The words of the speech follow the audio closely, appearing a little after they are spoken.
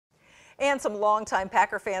And some longtime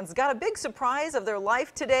Packer fans got a big surprise of their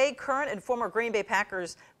life today. Current and former Green Bay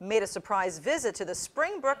Packers made a surprise visit to the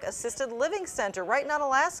SpringBrook Assisted Living Center right in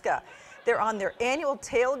Onalaska. They're on their annual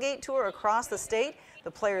tailgate tour across the state.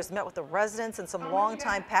 The players met with the residents and some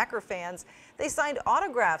longtime Packer fans. They signed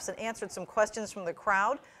autographs and answered some questions from the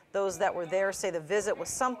crowd. Those that were there say the visit was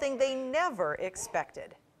something they never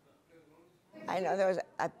expected. I know there was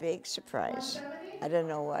a big surprise. I didn't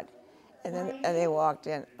know what. And then they walked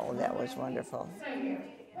in. Oh, that was wonderful.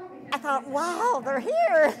 I thought, wow, they're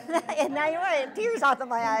here. And now you're right, tears out of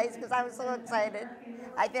my eyes because I was so excited.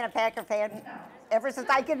 I've been a Packer fan ever since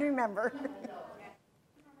I can remember.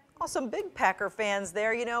 Well, some big Packer fans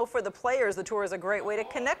there. You know, for the players, the tour is a great way to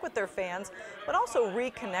connect with their fans, but also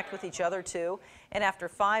reconnect with each other too. And after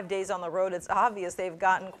 5 days on the road, it's obvious they've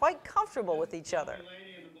gotten quite comfortable with each other.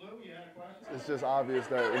 It's just obvious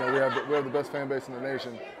that we have the best fan base in the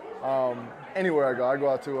nation. Anywhere I go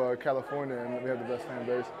out to California, and we have the best fan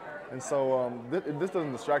base. And so this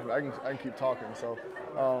doesn't distract me. I can keep talking. So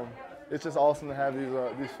it's just awesome to have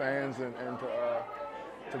these fans and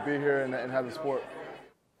to be here and have the sport.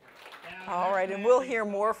 All right, and we'll hear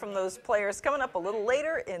more from those players coming up a little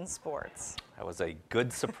later in sports. That was a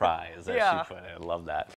good surprise, as Yeah. she put it. I love that.